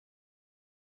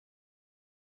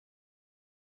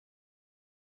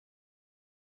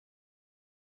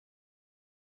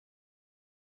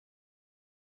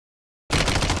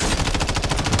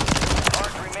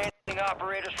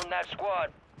operators from that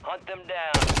squad. Hunt them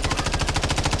down.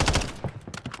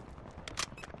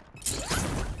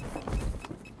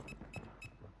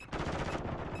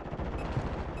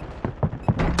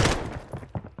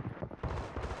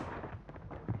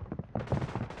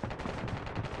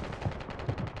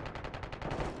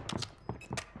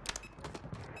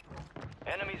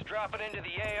 Enemies dropping into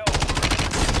the AO.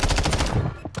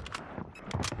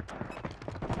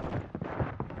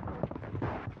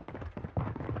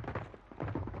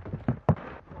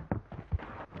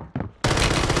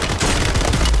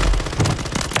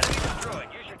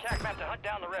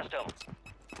 Down the rest of them.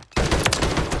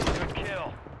 Good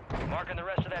kill. Marking the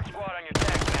rest of that squad on your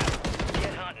tac map.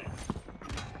 Get hunting.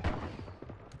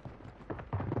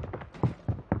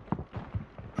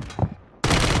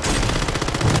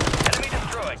 Enemy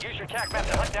destroyed. Use your tac map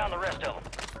to hunt down the rest of them.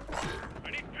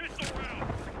 I need pistol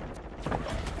rounds.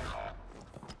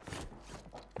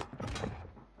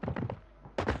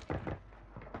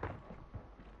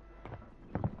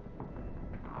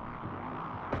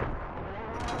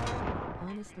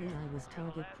 Honestly, I was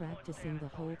target practicing the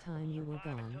whole time you were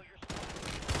gone.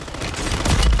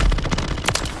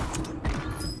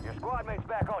 Your squad mate's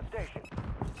back on station.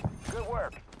 Good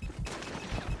work.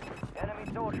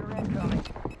 Enemy soldier incoming.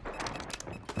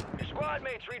 Your squad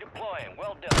mate's redeploying.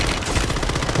 Well done.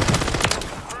 Kill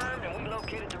confirmed, and we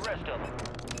located the rest of them.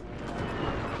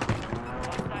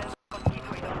 Hostile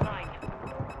gateway online.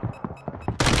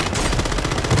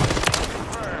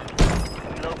 Confirmed.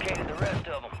 We located the rest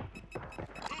of them.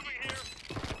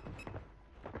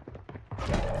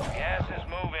 Gas is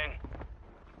moving.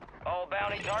 All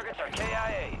bounty targets are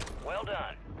KIA. Well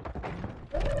done.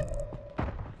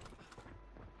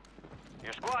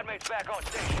 Your squad mate's back on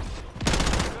station.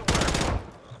 Good work.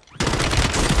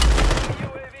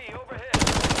 UAV overhead.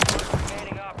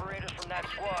 Remaining operators from that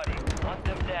squad. Hunt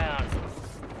them down.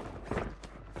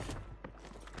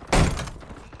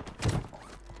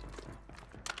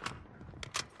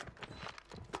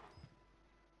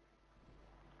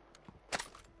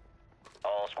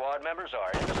 All squad members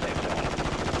are in the safe zone.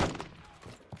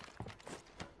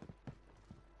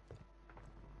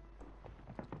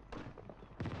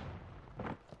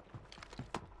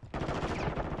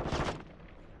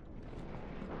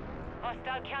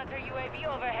 Hostile counter UAV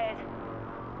overhead.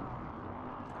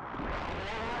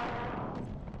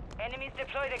 Enemies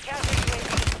deploy the counter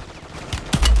UAV.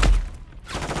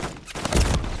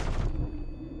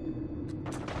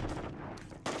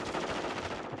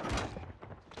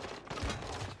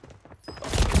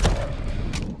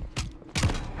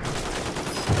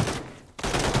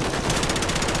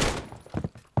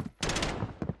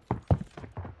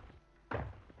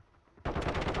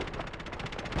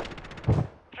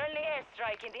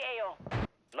 In the AO.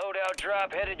 Loadout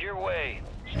drop headed your way.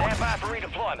 Stand by for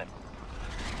redeployment.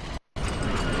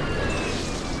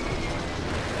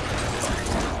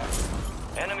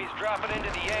 Enemies dropping into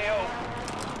the AO.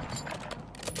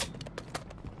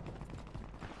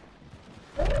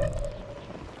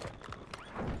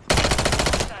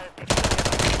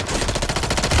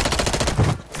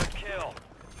 Good kill.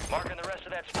 Marking the rest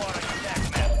of that squad on your tac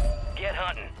map. Get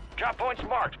hunting. Drop points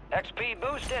marked. XP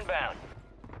boost inbound.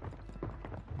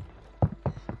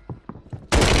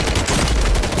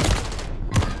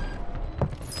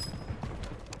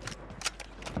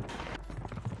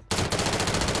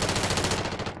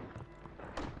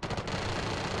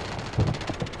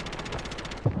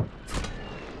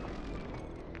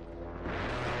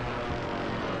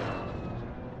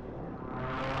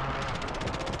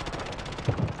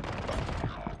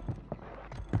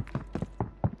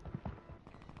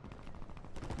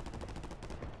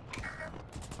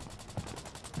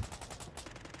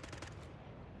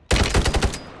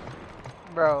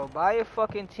 Bro, buy your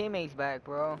fucking teammates back,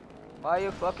 bro. Buy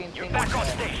your fucking You're teammates back on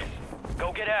back. station.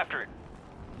 Go get after it.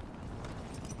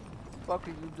 What the fuck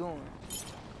are you doing?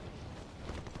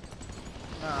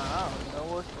 Nah, I don't know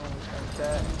what's wrong with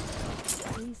that.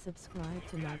 Please subscribe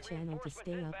to my channel to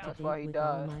stay up to That's why date he with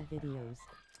all died. my videos.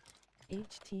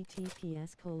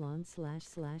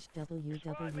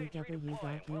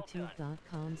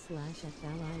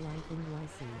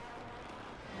 https://www.youtube.com/FLILifeNYC.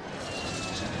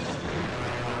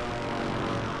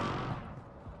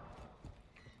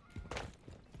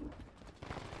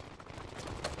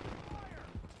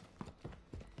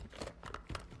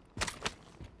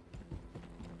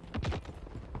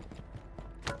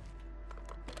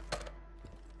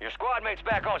 Your squad mate's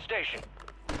back on station.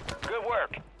 Good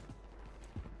work.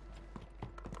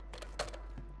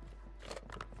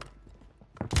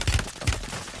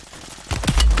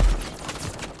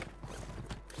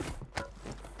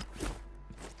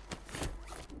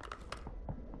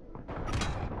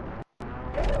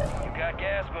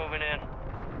 coming in.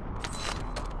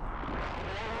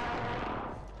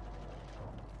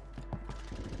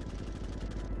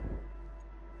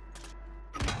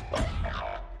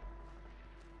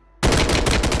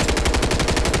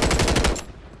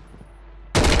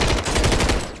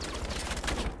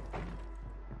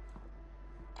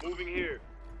 Moving here.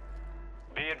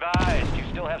 Be advised, you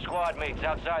still have squad mates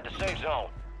outside the safe zone.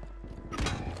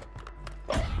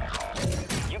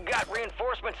 You got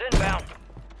reinforcements inbound.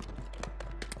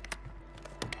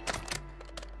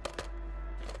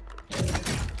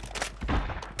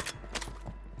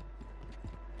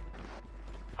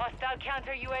 Hostile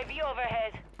counter UAV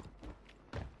overhead.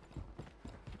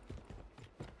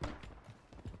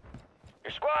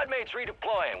 Your squad mates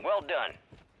redeploying. Well done.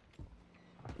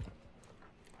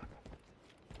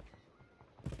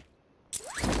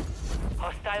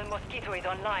 Hostile mosquito is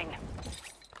online.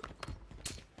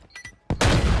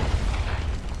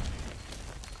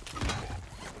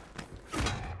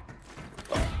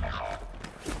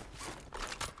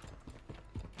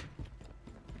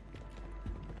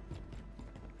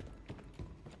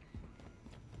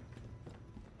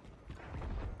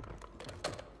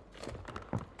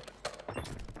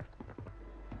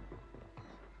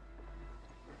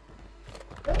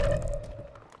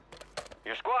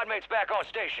 Your squad mates back on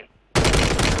station.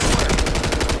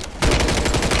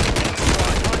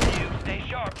 Stay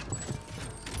sharp.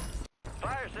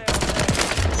 Fire sale.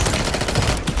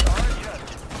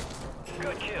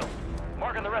 Good kill.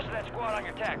 Marking the rest of that squad on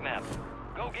your TAC map.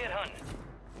 Go get hunting.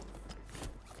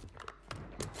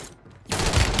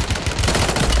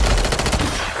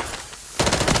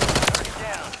 Target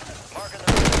down. Marking the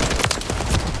rest.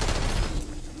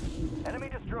 Enemy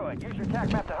destroyed. Use your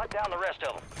TAC map to hunt down the rest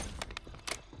of them.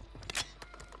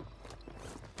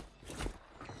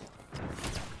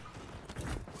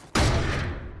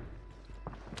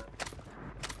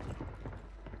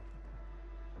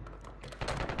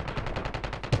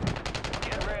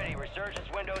 Resurgence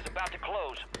window is about to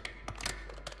close.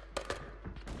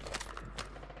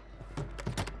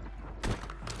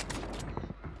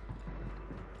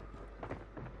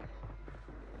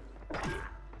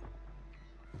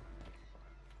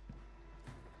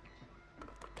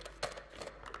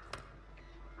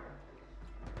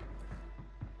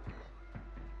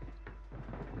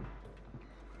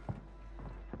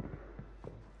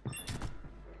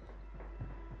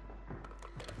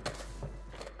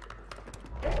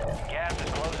 Gas is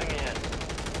closing in.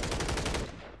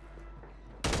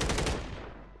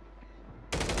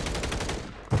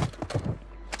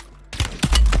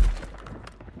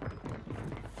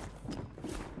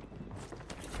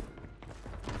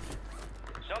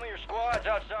 Some of your squads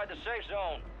outside the safe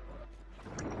zone.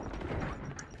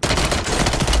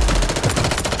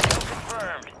 Kill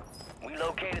confirmed. We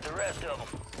located the rest of them.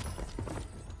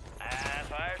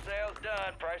 Fire sale's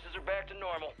done. Prices are back to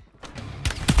normal.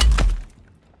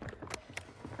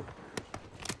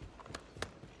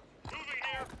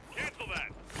 Cancel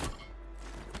that.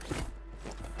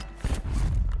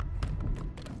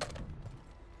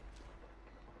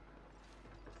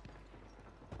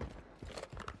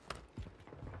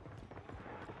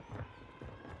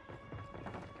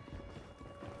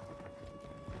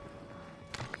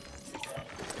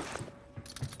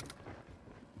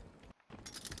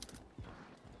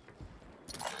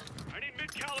 I need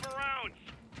mid-caliber rounds.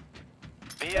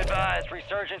 Be advised,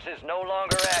 resurgence is no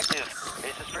longer active.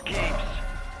 This is for keeps.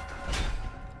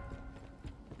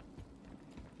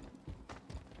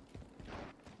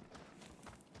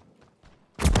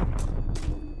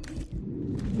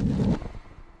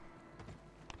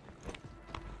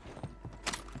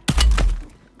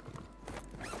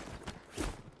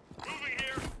 Moving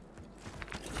here.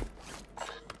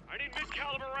 I need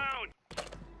mid-caliber rounds.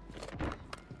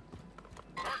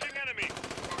 Marking enemy.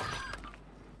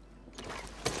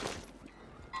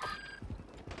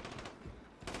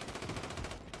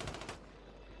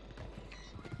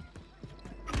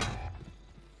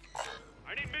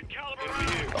 I need mid-caliber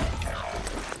rounds.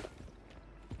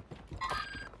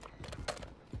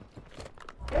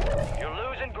 You're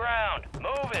losing ground.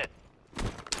 Move it.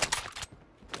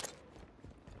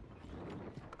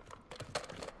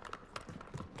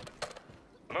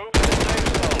 Move to the safe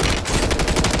zone.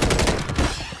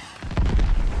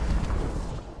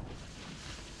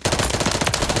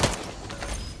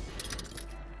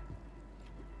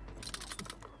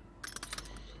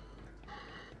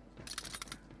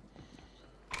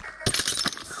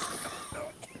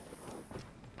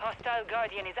 Hostile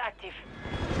Guardian is active.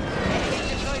 Enemies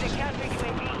deploy the counter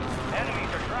UAV.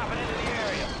 Enemies are dropping into the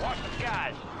area. Watch the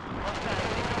skies. Hostile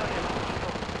deploy the mosquito.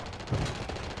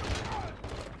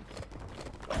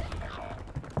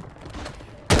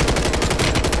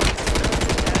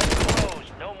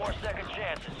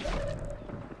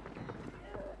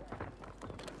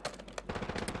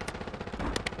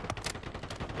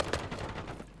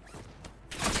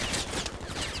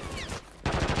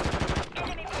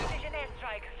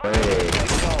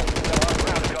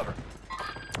 Ground cover.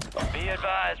 Be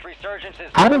advised, resurgence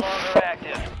is How no the longer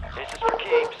active. This is for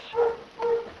keeps.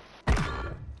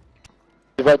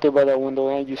 He's right there by that window,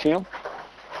 and you see him?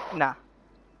 Nah.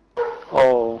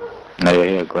 Oh. No, yeah,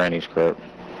 he had Granny's crib.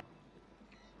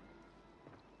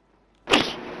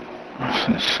 That's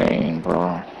insane,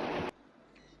 bro.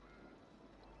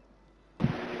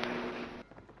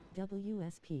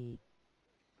 WSP.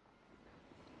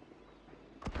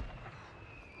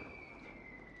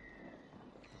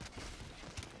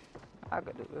 I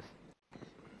could do this.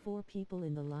 4 people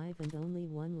in the live and only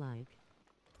 1 like.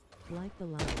 Like the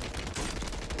live.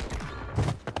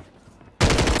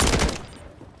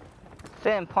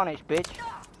 Sit and punish, bitch.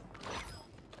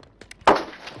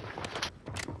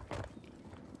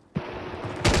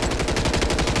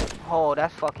 Oh,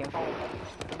 that's fucking cool.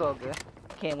 It's all good.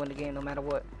 Can't win the game no matter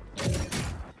what.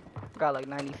 Got like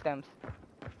 90 stems.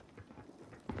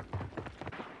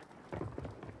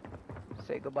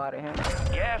 Say goodbye to him.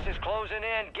 Gas is closing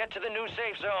in. Get to the new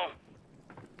safe zone.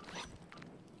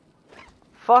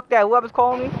 Fuck that, whoever's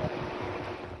calling me.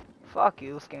 Fuck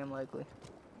you, scam likely.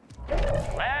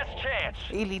 Last chance.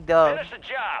 Easy dub. Finish the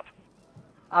job.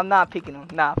 I'm not picking him.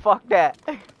 Nah, fuck that.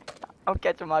 I'm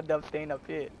catching my dub staying up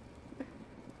here.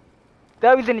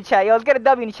 W's in the chat. Yo, let's get a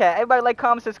W in the chat. Everybody like,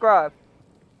 comment, subscribe.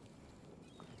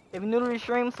 If you're new to the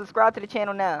stream, subscribe to the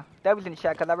channel now. W's in the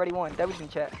chat, because I already won. W's in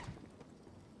the chat.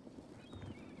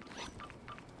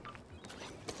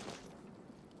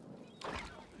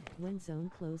 When zone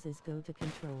closes, go to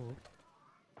control.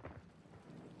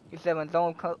 You said when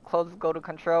zone closes, go to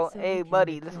control. So Hey, you can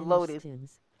buddy, this is replenish loaded.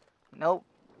 stims. Nope.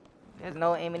 There's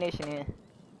no ammunition here.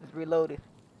 It's reloaded.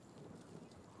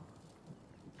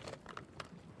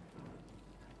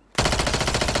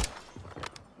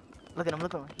 Look at him,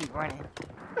 look at him. He's running.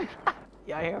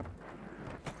 Y'all hear him?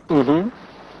 Mm-hmm.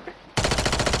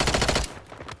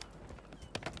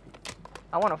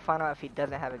 I want to find out if he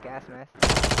doesn't have a gas mask.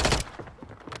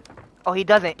 Oh, he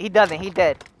doesn't. He doesn't. He's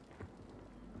dead.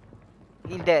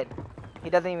 He's dead.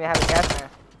 He doesn't even have a gas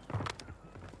mask.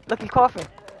 Look, he's coughing.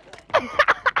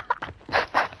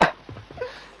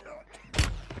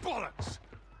 Bullets!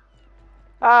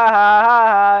 Ha ha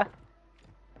ha ha.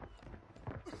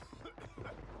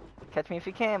 Catch me if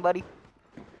you can, buddy.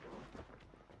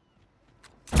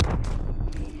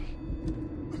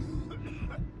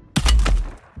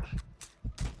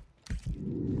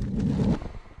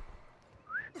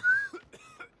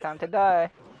 Time to die.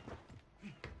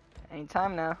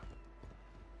 Anytime now.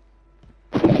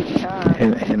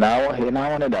 Anytime. He not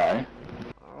want to die.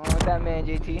 What's wrong with that man,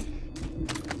 JT?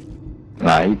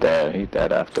 Nah, he dead. He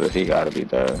dead after this. He gotta be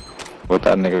dead. What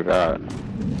that nigga got?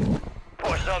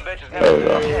 Poor son bitches There we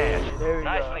go. need a chance. There we go.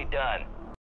 Nicely done.